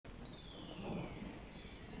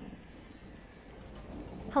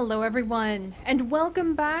Hello everyone, and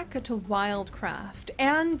welcome back to WildCraft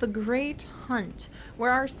and the Great Hunt, where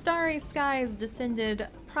our starry skies descended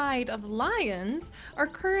pride of lions are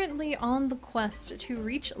currently on the quest to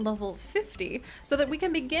reach level 50 so that we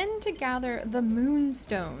can begin to gather the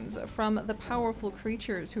moonstones from the powerful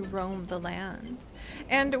creatures who roam the lands.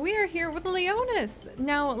 And we are here with Leonis,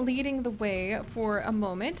 now leading the way for a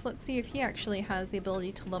moment. Let's see if he actually has the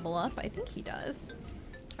ability to level up. I think he does.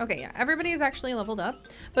 Okay, yeah, everybody is actually leveled up,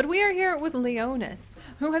 but we are here with Leonis,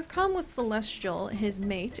 who has come with Celestial, his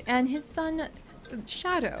mate, and his son,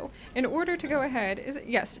 Shadow, in order to go ahead.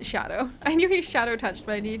 Yes, Shadow. I knew he's Shadow touched,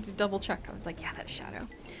 but I needed to double check. I was like, yeah, that's Shadow.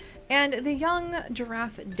 And the young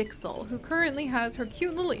giraffe Dixel, who currently has her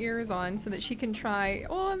cute little ears on so that she can try,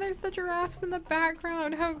 oh, and there's the giraffes in the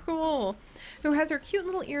background, how cool! Who has her cute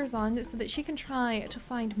little ears on so that she can try to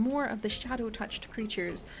find more of the shadow-touched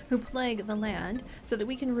creatures who plague the land so that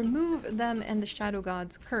we can remove them and the shadow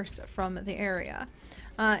god's curse from the area.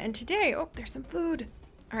 And today, oh, there's some food!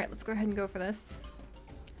 Alright, let's go ahead and go for this.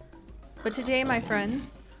 But today, my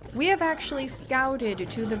friends, we have actually scouted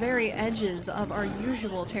to the very edges of our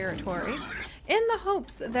usual territory in the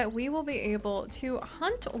hopes that we will be able to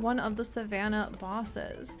hunt one of the savannah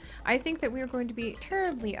bosses. I think that we are going to be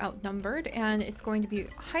terribly outnumbered, and it's going to be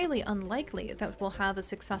highly unlikely that we'll have a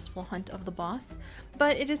successful hunt of the boss,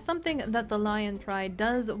 but it is something that the Lion Pride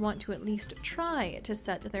does want to at least try to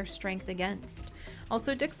set their strength against.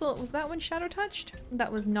 Also, Dixel, was that one shadow touched?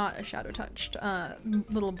 That was not a shadow touched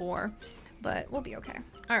little boar. But we'll be okay.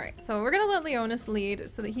 Alright, so we're gonna let Leonis lead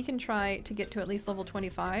so that he can try to get to at least level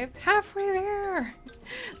 25. Halfway there!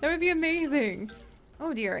 That would be amazing!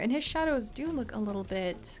 Oh dear, and his shadows do look a little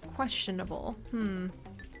bit questionable.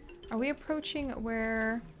 Are we approaching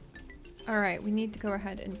where... Alright, we need to go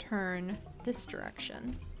ahead and turn this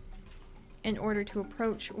direction in order to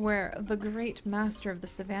approach where the great master of the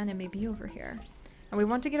savannah may be over here. And we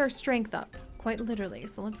want to get our strength up, quite literally,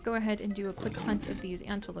 so let's go ahead and do a quick hunt of these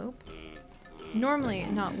antelope. Normally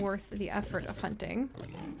not worth the effort of hunting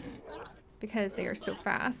because they are so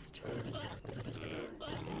fast.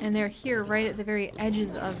 And they're here right at the very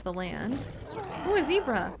edges of the land. Oh, a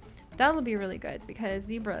zebra! That'll be really good because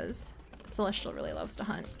zebras, Celestial really loves to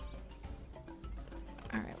hunt.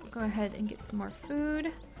 Alright, we'll go ahead and get some more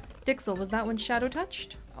food. Dixel, was that one shadow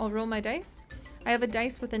touched? I'll roll my dice. I have a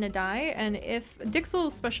dice within a die, and if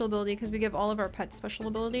Dixel's special ability, because we give all of our pets special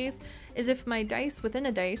abilities, is if my dice within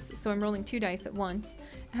a dice, so I'm rolling 2 dice at once,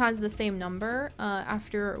 has the same number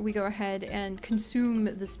after we go ahead and consume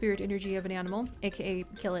the spirit energy of an animal, aka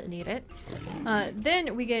kill it and eat it,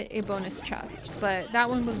 then we get a bonus chest, but that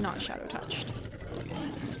one was not shadow touched.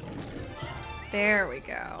 There we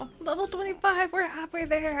go. Level 25, we're halfway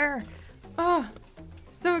there! Oh,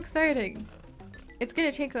 so exciting. It's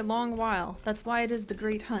gonna take a long while. That's why it is the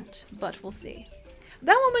Great Hunt, but we'll see.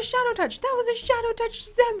 That one was shadow touched! That was a shadow touched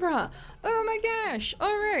zebra! Oh my gosh!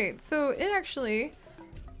 Alright, so it actually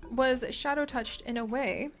was shadow touched in a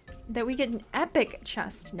way that we get an epic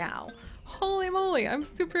chest now. Holy moly, I'm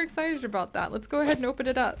super excited about that. Let's go ahead and open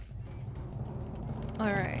it up.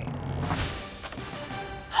 Alright.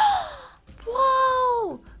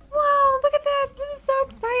 Whoa! Wow, look at this! This is so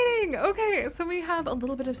exciting! Okay, so we have a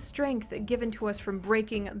little bit of strength given to us from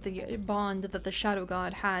breaking the bond that the Shadow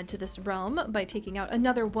God had to this realm by taking out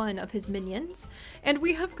another one of his minions. And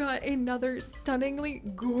we have got another stunningly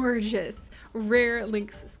gorgeous rare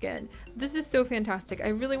lynx skin. This is so fantastic. I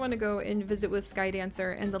really want to go and visit with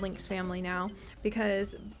Skydancer and the lynx family now,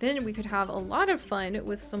 because then we could have a lot of fun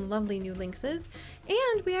with some lovely new lynxes.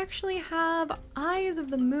 And we actually have Eyes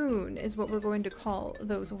of the Moon is what we're going to call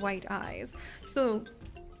those white eyes. So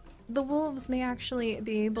the wolves may actually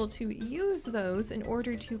be able to use those in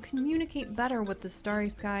order to communicate better with the Starry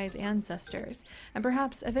Skies ancestors, and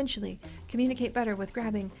perhaps eventually communicate better with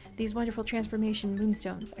grabbing these wonderful transformation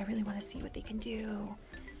moonstones. I really want to see what they can do.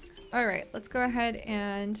 Alright, let's go ahead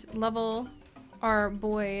and level our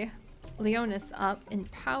boy Leonis up in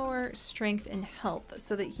power, strength, and health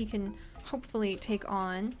so that he can hopefully take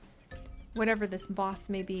on whatever this boss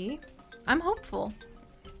may be. I'm hopeful.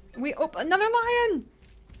 Oh, another lion!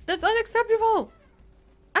 That's unacceptable!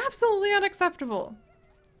 Absolutely unacceptable!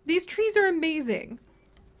 These trees are amazing,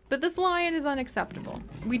 but this lion is unacceptable.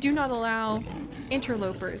 We do not allow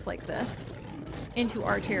interlopers like this into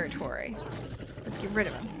our territory. Let's get rid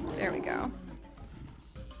of him. There we go.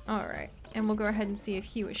 Alright, and we'll go ahead and see if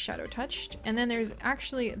he was shadow touched. And then there's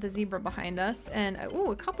actually the zebra behind us, and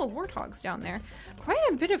ooh, a couple of warthogs down there. Quite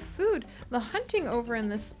a bit of food. The hunting over in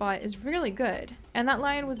this spot is really good. And that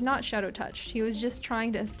lion was not shadow touched. He was just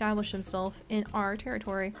trying to establish himself in our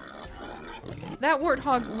territory. That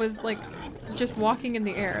warthog was like just walking in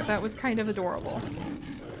the air. That was kind of adorable.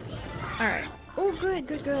 All right. Oh, good,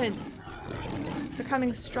 good, good.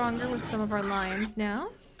 Becoming stronger with some of our lions now.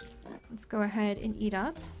 Let's go ahead and eat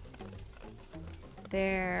up.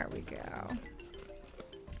 There we go.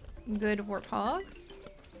 Good warthogs.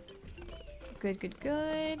 Good, good,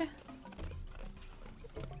 good.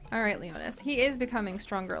 All right, Leonis. He is becoming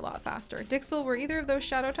stronger a lot faster. Dixel, were either of those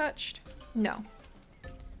shadow touched? No.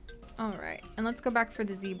 All right, and let's go back for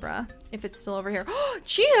the zebra, if it's still over here. Oh,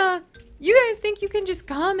 cheetah! You guys think you can just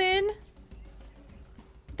come in?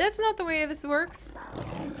 That's not the way this works.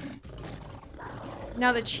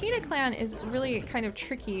 Now, the cheetah clan is really kind of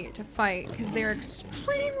tricky to fight because they're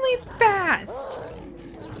extremely fast.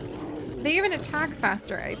 They even attack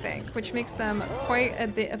faster, I think, which makes them quite a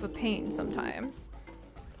bit of a pain sometimes.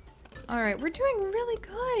 All right, we're doing really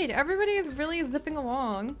good. Everybody is really zipping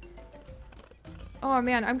along. Oh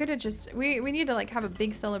man, I'm gonna just, we need to like have a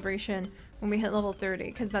big celebration when we hit level 30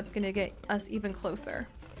 because that's gonna get us even closer.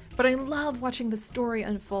 But I love watching the story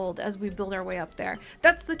unfold as we build our way up there.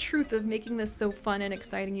 That's the truth of making this so fun and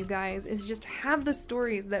exciting, you guys, is just have the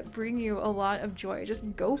stories that bring you a lot of joy.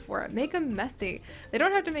 Just go for it. Make them messy. They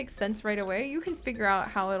don't have to make sense right away. You can figure out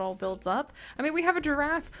how it all builds up. I mean, we have a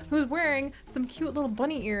giraffe who's wearing some cute little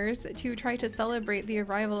bunny ears to try to celebrate the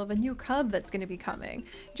arrival of a new cub that's going to be coming.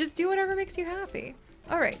 Just do whatever makes you happy.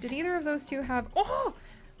 All right, did either of those two have... Oh!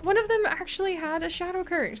 One of them actually had a shadow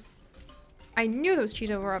curse. I knew those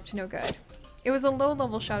cheetah were up to no good. It was a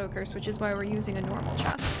low-level shadow curse, which is why we're using a normal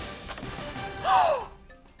chest.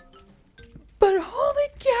 But holy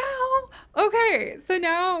cow! Okay, so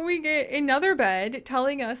now we get another bed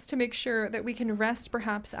telling us to make sure that we can rest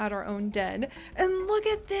perhaps at our own den. And look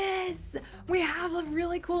at this! We have a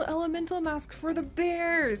really cool elemental mask for the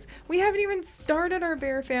bears! We haven't even started our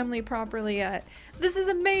bear family properly yet. This is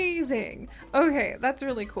amazing! Okay, that's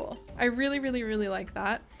really cool. I really, really, really like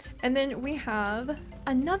that. And then we have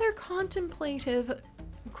another contemplative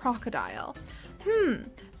crocodile.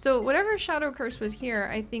 So whatever shadow curse was here,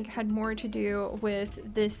 I think had more to do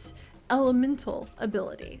with this elemental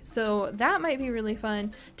ability. So that might be really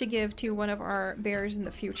fun to give to one of our bears in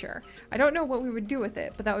the future. I don't know what we would do with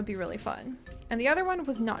it, but that would be really fun. And the other one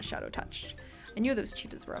was not shadow touched. I knew those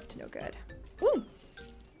cheetahs were up to no good. Ooh!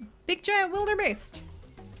 Big giant wildebeest.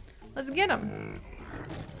 Let's get them.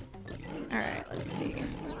 Alright, let's see.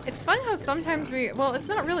 It's fun how sometimes well, it's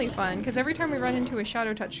not really fun, because every time we run into a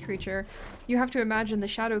shadow-touched creature, you have to imagine the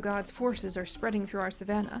shadow god's forces are spreading through our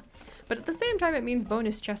savannah. But at the same time, it means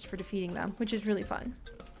bonus chest for defeating them, which is really fun.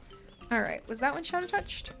 Alright, was that one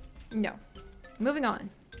shadow-touched? No. Moving on.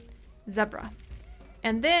 Zebra.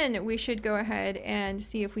 And then we should go ahead and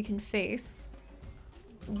see if we can face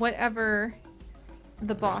whatever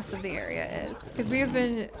the boss of the area is, because we have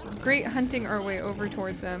been great hunting our way over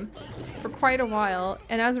towards him for quite a while,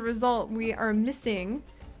 and as a result we are missing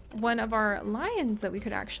one of our lions that we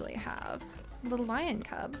could actually have. A little lion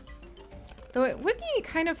cub. Though it would be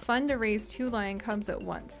kind of fun to raise 2 lion cubs at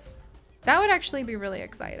once. That would actually be really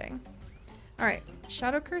exciting. Alright,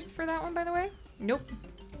 shadow curse for that one, by the way? Nope.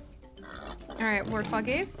 Alright, warthog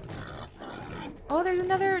ace. Oh, there's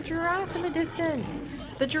another giraffe in the distance.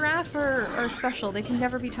 The giraffe are special. They can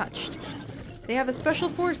never be touched. They have a special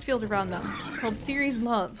force field around them called Seri's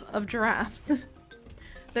love of giraffes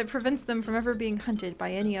that prevents them from ever being hunted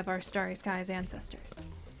by any of our Starry Skies ancestors.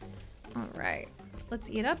 All right,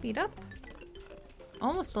 let's eat up, eat up.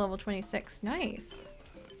 Almost level 26, nice.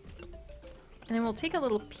 And then we'll take a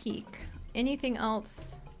little peek. Anything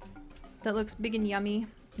else that looks big and yummy?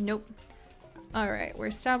 Nope. All right, we're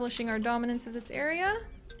establishing our dominance of this area.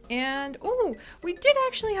 And, oh, we did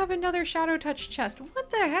actually have another shadow touch chest.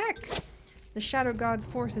 What the heck? The shadow god's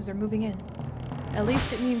forces are moving in. At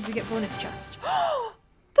least it means we get bonus chest.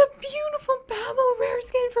 The beautiful Babel rare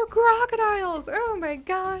skin for crocodiles. Oh my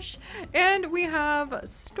gosh. And we have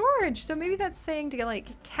storage. So maybe that's saying to like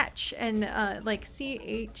catch and like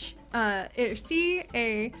C-H-E,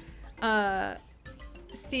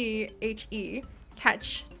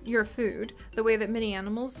 catch your food the way that many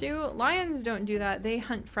animals do. Lions don't do that. They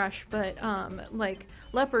hunt fresh, but like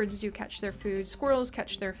leopards do catch their food. Squirrels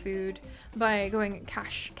catch their food by going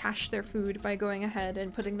cache their food by going ahead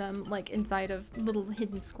and putting them like inside of little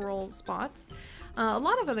hidden squirrel spots. A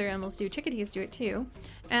lot of other animals do. Chickadees do it too.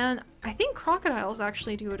 And I think crocodiles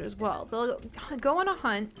actually do it as well. They'll go on a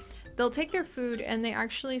hunt. they'll take their food and they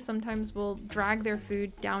actually sometimes will drag their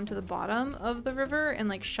food down to the bottom of the river and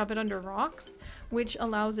like shove it under rocks, which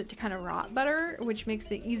allows it to kind of rot better, which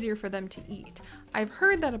makes it easier for them to eat. I've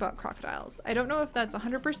heard that about crocodiles. I don't know if that's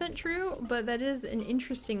 100% true, but that is an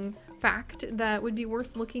interesting fact that would be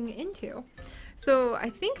worth looking into. So I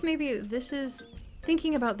think maybe this is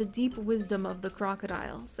thinking about the deep wisdom of the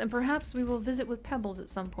crocodiles, and perhaps we will visit with Pebbles at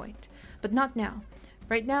some point, but not now.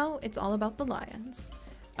 Right now, it's all about the lions.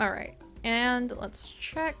 All right, and let's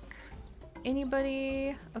check.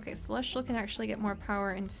 Anybody? Okay, Celestial can actually get more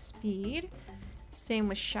power and speed. Same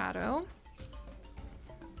with Shadow.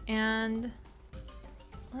 And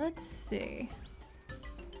let's see.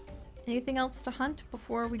 Anything else to hunt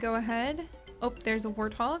before we go ahead? Oh, there's a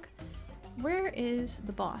warthog. Where is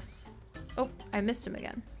the boss? Oh, I missed him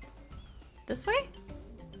again. This way?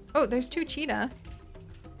 Oh, there's 2 cheetah.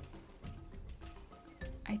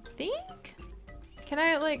 I think? Can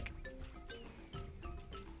I, like...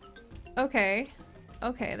 Okay.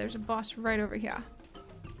 Okay, there's a boss right over here.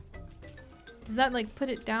 Does that, like, put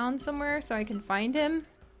it down somewhere so I can find him?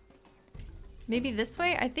 Maybe this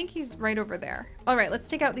way? I think he's right over there. Alright, let's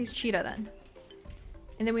take out these cheetah then.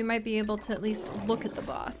 And then we might be able to at least look at the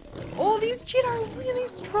boss. Oh, these cheetah are really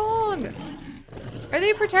strong! Are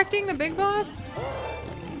they protecting the big boss?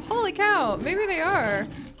 Holy cow, maybe they are.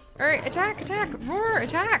 Alright, attack, attack, roar,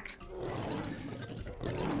 attack!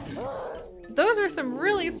 Those are some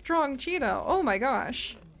really strong cheetah. Oh my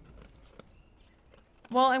gosh.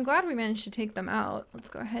 Well, I'm glad we managed to take them out. Let's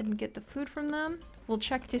go ahead and get the food from them. We'll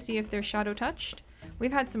check to see if they're shadow touched.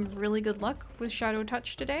 We've had some really good luck with shadow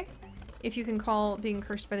touch today. If you can call being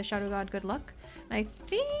cursed by the shadow god good luck. And I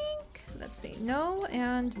think, let's see, no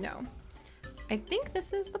and no. I think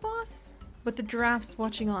this is the boss, with the giraffes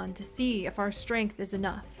watching on to see if our strength is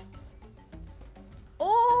enough.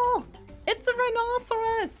 Oh, it's a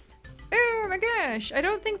rhinoceros! Oh my gosh, I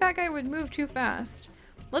don't think that guy would move too fast.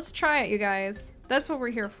 Let's try it, you guys. That's what we're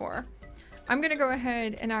here for. I'm gonna go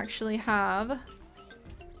ahead and actually have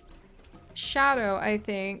Shadow, I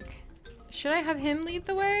think. Should I have him lead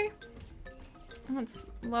the way? Let's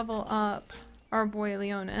level up our boy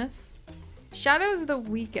Leonis. Shadow's the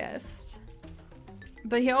weakest,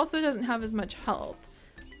 but he also doesn't have as much health.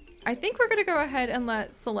 I think we're gonna go ahead and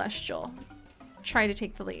let Celestial try to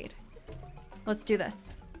take the lead. Let's do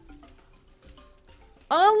this.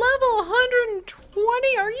 A level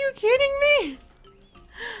 120? Are you kidding me?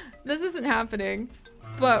 This isn't happening,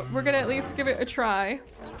 but we're gonna at least give it a try.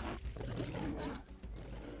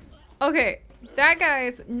 Okay, that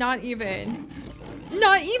guy's not even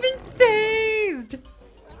phased.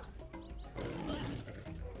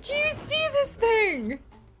 Do you see this thing?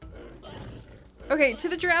 Okay, to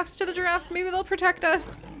the giraffes, maybe they'll protect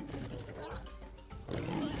us.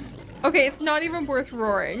 Okay, it's not even worth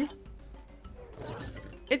roaring.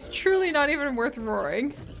 It's truly not even worth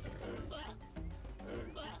roaring.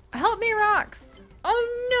 Help me, rocks.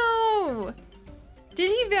 Oh no! Did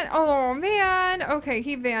he oh man, okay,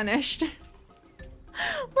 he vanished.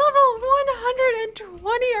 Level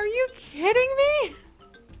 120, are you kidding me?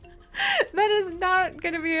 That is not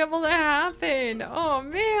gonna be able to happen. Oh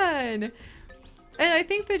man. And I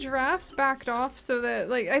think the giraffes backed off so that,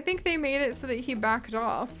 like, I think they made it so that he backed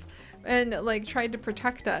off and, like, tried to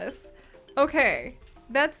protect us. Okay,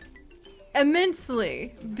 that's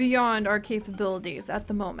immensely beyond our capabilities at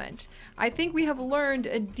the moment. I think we have learned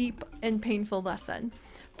a deep and painful lesson.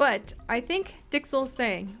 But I think Dixel's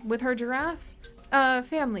saying, with her giraffe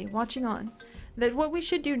family watching on, that what we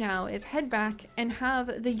should do now is head back and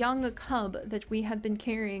have the young cub that we have been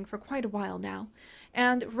carrying for quite a while now,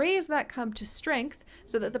 and raise that cub to strength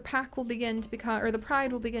so that the pack will begin to become, or the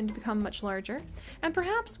pride will begin to become much larger. And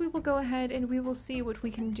perhaps we will go ahead and we will see what we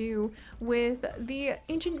can do with the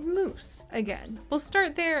ancient moose again. We'll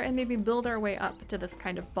start there and maybe build our way up to this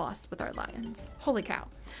kind of boss with our lions. Holy cow.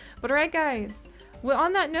 But alright guys, well,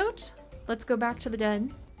 on that note, let's go back to the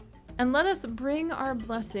den. And let us bring our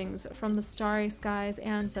blessings from the starry skies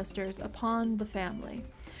ancestors upon the family.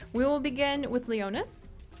 We will begin with Leonis.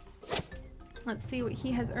 Let's see what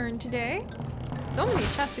he has earned today. So many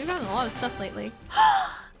chests. We've gotten a lot of stuff lately.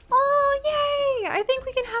 Oh, yay! I think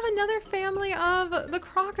we can have another family of the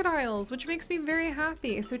crocodiles, which makes me very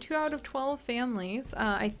happy. So 2 out of 12 families.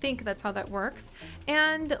 I think that's how that works.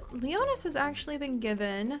 And Leonis has actually been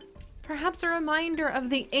given perhaps a reminder of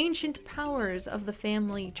the ancient powers of the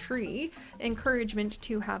family tree, encouragement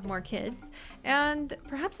to have more kids, and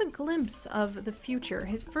perhaps a glimpse of the future.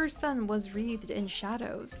 His first son was wreathed in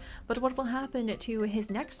shadows, but what will happen to his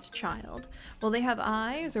next child? Will they have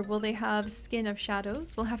eyes or will they have skin of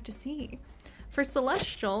shadows? We'll have to see. For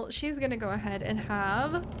Celestial, she's gonna go ahead and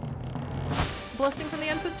have blessing from the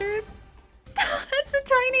ancestors. It's a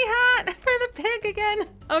tiny hat for the pig again.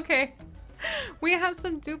 Okay. We have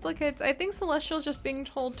some duplicates. I think Celestial's just being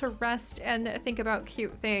told to rest and think about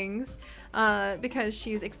cute things because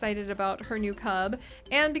she's excited about her new cub.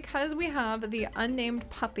 And because we have the unnamed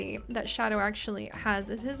puppy that Shadow actually has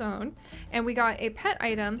as his own, and we got a pet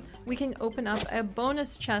item, we can open up a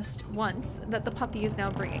bonus chest once that the puppy is now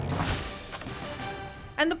bringing to us.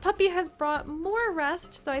 And the puppy has brought more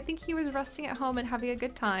rest, so I think he was resting at home and having a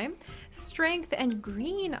good time. Strength and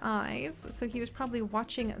green eyes, so he was probably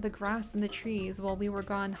watching the grass and the trees while we were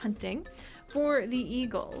gone hunting for the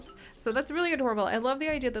eagles. So that's really adorable. I love the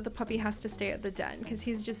idea that the puppy has to stay at the den because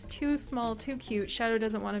he's just too small, too cute. Shadow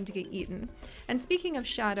doesn't want him to get eaten. And speaking of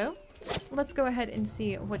Shadow, let's go ahead and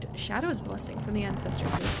see what Shadow's blessing from the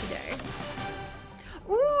ancestors is today.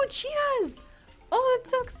 Ooh, cheetahs! Oh,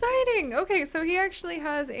 that's so exciting! Okay, so he actually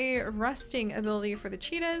has a resting ability for the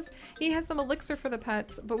cheetahs. He has some elixir for the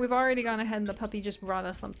pets, but we've already gone ahead and the puppy just brought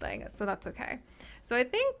us something, so that's okay. So I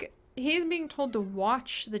think he's being told to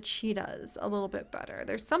watch the cheetahs a little bit better.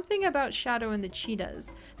 There's something about Shadow and the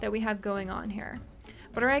cheetahs that we have going on here.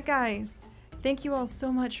 But alright guys, thank you all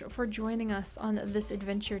so much for joining us on this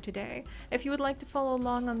adventure today. If you would like to follow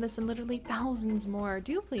along on this and literally thousands more,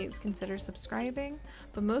 do please consider subscribing.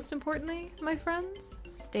 But most importantly, my friends,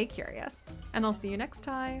 stay curious. And I'll see you next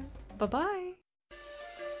time. Bye-bye.